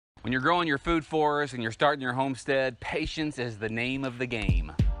When you're growing your food forest and you're starting your homestead, patience is the name of the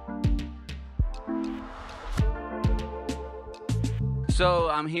game.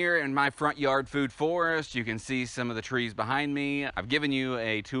 So I'm here in my front yard food forest. You can see some of the trees behind me. I've given you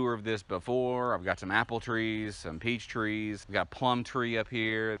a tour of this before. I've got some apple trees, some peach trees. We've got a plum tree up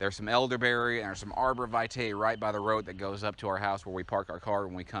here. There's some elderberry and there's some arbor vitae right by the road that goes up to our house where we park our car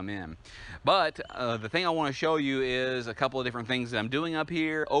when we come in. But the thing I want to show you is a couple of different things that I'm doing up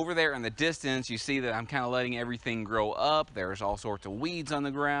here. Over there in the distance, you see that I'm kind of letting everything grow up. There's all sorts of weeds on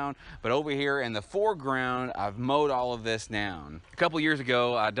the ground. But over here in the foreground, I've mowed all of this down. A couple years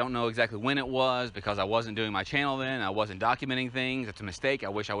ago, I don't know exactly when it was because I wasn't doing my channel then. I wasn't documenting things. It's a mistake. I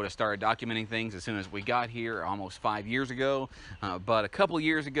wish I would have started documenting things as soon as we got here almost 5 years ago. But a couple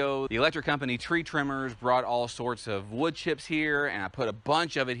years ago, the electric company tree trimmers brought all sorts of wood chips here, and I put a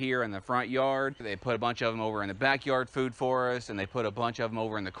bunch of it here in the front yard. They put a bunch of them over in the backyard food forest, and they put a bunch of them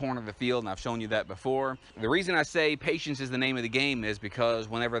over in the corner of the field, and I've shown you that before. The reason I say patience is the name of the game is because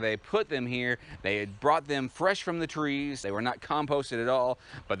whenever they put them here, they had brought them fresh from the trees. They were not composted at all,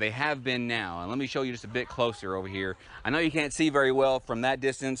 but they have been now. And let me show you just a bit closer over here. I know you can't see very well from that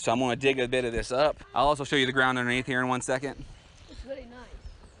distance, so I'm going to dig a bit of this up. I'll also show you the ground underneath here in 1 second. It's very nice.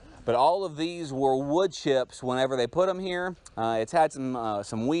 But all of these were wood chips whenever they put them here. It's had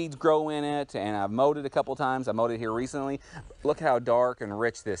some weeds grow in it, and I've mowed it a couple times. I mowed it here recently. Look how dark and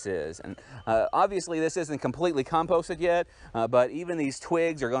rich this is. And obviously this isn't completely composted yet, but even these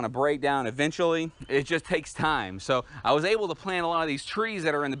twigs are going to break down eventually. It just takes time. So I was able to plant a lot of these trees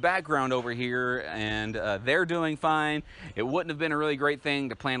that are in the background over here, and they're doing fine. It wouldn't have been a really great thing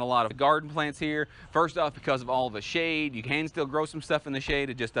to plant a lot of garden plants here. First off, because of all the shade. You can still grow some stuff in the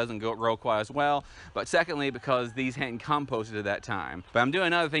shade. It just doesn't grow quite as well. But secondly, because these hadn't composted at that time. But I'm doing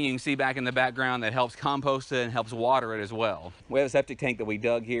another thing you can see back in the background that helps compost it and helps water it as well. We have a septic tank that we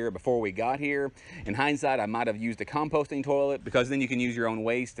dug here before we got here. In hindsight, I might have used a composting toilet because then you can use your own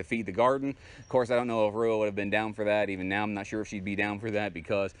waste to feed the garden. Of course, I don't know if wrol would have been down for that. Even now, I'm not sure if she'd be down for that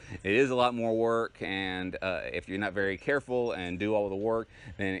because it is a lot more work, and if you're not very careful and do all the work,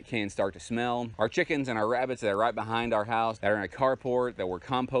 then it can start to smell. Our chickens and our rabbits that are right behind our house that are in a carport that we're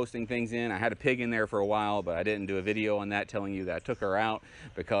composting things in. I had a pig in there for a while, but I didn't do a video on that telling you that I took her out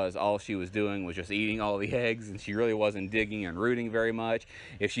because all she was doing was just eating all the eggs, and she really wasn't digging and rooting very much.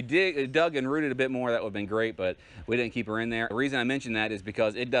 If she dug and rooted a bit more, that would have been great, but we didn't keep her in there. The reason I mention that is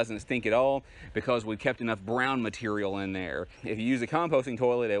because it doesn't stink at all because we kept enough brown material in there. If you use a composting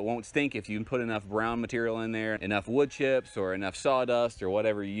toilet, it won't stink if you put enough brown material in there, enough wood chips or enough sawdust or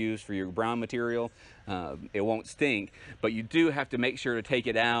whatever you use for your brown material. It won't stink, but you do have to make sure to take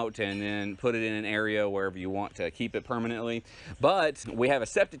it out and then put it in an area wherever you want to keep it permanently. But we have a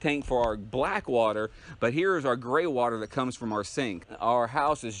septic tank for our black water, but here's our gray water that comes from our sink. Our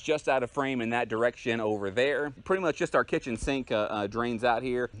house is just out of frame in that direction over there. Pretty much just our kitchen sink drains out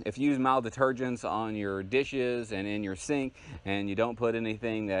here. If you use mild detergents on your dishes and in your sink and you don't put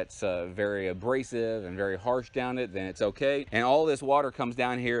anything that's very abrasive and very harsh down it, then it's okay. And all this water comes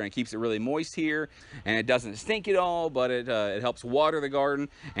down here and keeps it really moist here. And it doesn't stink at all, but it helps water the garden.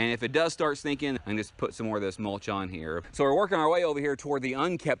 And if it does start stinking, I'm just put some more of this mulch on here. So we're working our way over here toward the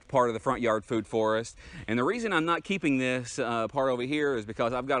unkept part of the front yard food forest. And the reason I'm not keeping this part over here is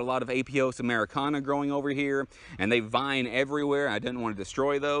because I've got a lot of Apios americana growing over here, and they vine everywhere. I didn't want to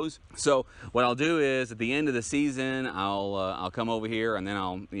destroy those. So what I'll do is at the end of the season, I'll come over here and then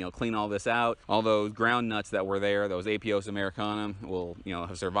I'll clean all this out. All those ground nuts that were there, those Apios americana, will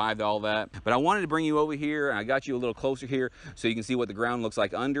have survived all that. But I wanted to bring you over here, and I got you a little closer here so you can see what the ground looks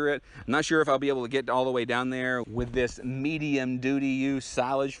like under it. I'm not sure if I'll be able to get all the way down there with this medium duty use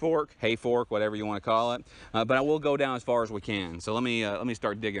silage fork, hay fork, whatever you want to call it, but I will go down as far as we can. So let me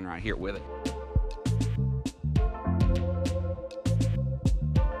start digging right here with it.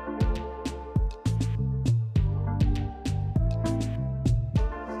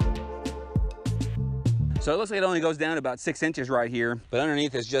 So it looks like it only goes down about 6 inches right here, but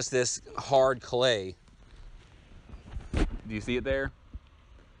underneath is just this hard clay. Do you see it there?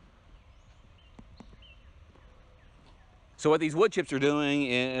 So what these wood chips are doing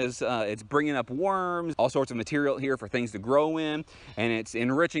is it's bringing up worms, all sorts of material here for things to grow in, and it's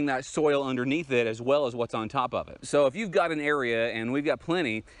enriching that soil underneath it as well as what's on top of it. So if you've got an area, and we've got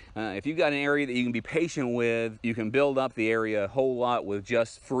plenty, if you've got an area that you can be patient with, you can build up the area a whole lot with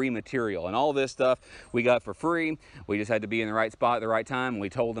just free material. And all this stuff we got for free. We just had to be in the right spot at the right time, and we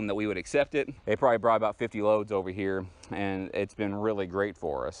told them that we would accept it. They probably brought about 50 loads over here, and it's been really great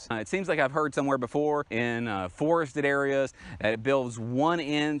for us. It seems like I've heard somewhere before in forested areas, us that it builds 1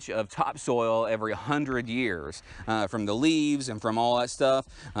 inch of topsoil every 100 years from the leaves and from all that stuff.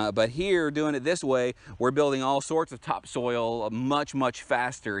 But here, doing it this way, we're building all sorts of topsoil much, much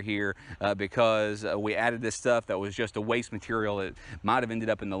faster here because we added this stuff that was just a waste material that might have ended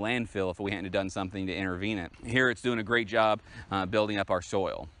up in the landfill if we hadn't done something to intervene it. Here it's doing a great job building up our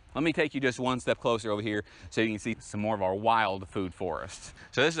soil. Let me take you just one step closer over here so you can see some more of our wild food forests.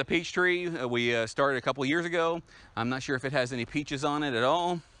 So this is a peach tree we started a couple years ago. I'm not sure if it has any peaches on it at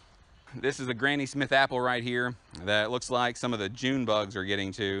all. This is a Granny Smith apple right here that looks like some of the June bugs are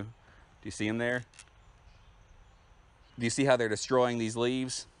getting to. Do you see them there? Do you see how they're destroying these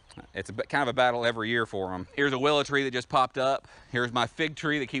leaves? It's kind of a battle every year for them. Here's a willow tree that just popped up. Here's my fig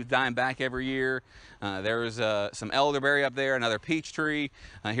tree that keeps dying back every year. There's some elderberry up there, another peach tree.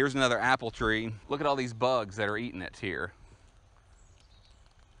 Here's another apple tree. Look at all these bugs that are eating it here.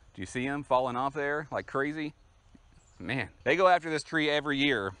 Do you see them falling off there like crazy? Man, they go after this tree every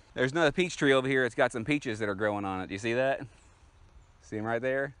year. There's another peach tree over here. It's got some peaches that are growing on it. Do you see that? See them right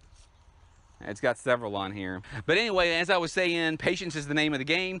there? It's got several on here. But anyway, as I was saying, patience is the name of the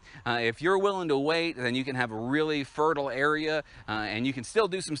game. If you're willing to wait, then you can have a really fertile area and you can still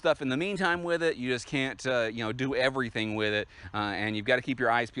do some stuff in the meantime with it. You just can't you know, do everything with it. And you've got to keep your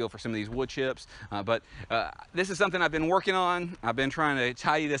eyes peeled for some of these wood chips. But this is something I've been working on. I've been trying to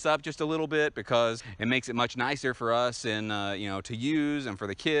tidy this up just a little bit because it makes it much nicer for us and you know, to use and for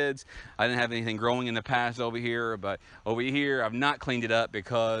the kids. I didn't have anything growing in the past over here, but over here I've not cleaned it up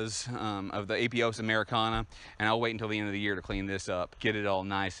because of the Apios Americana, and I'll wait until the end of the year to clean this up, get it all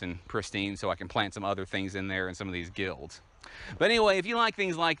nice and pristine so I can plant some other things in there and some of these guilds. But anyway, if you like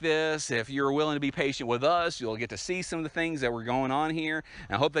things like this, if you're willing to be patient with us, you'll get to see some of the things that were going on here.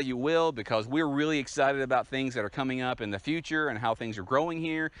 And I hope that you will, because we're really excited about things that are coming up in the future and how things are growing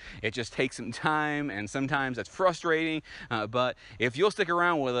here. It just takes some time, and sometimes that's frustrating. But if you'll stick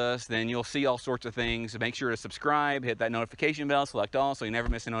around with us, then you'll see all sorts of things. So make sure to subscribe, hit that notification bell, select all so you never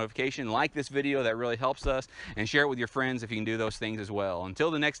miss a notification. Like this video, that really helps us, and share it with your friends if you can do those things as well.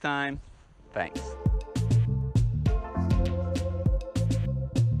 Until the next time, thanks.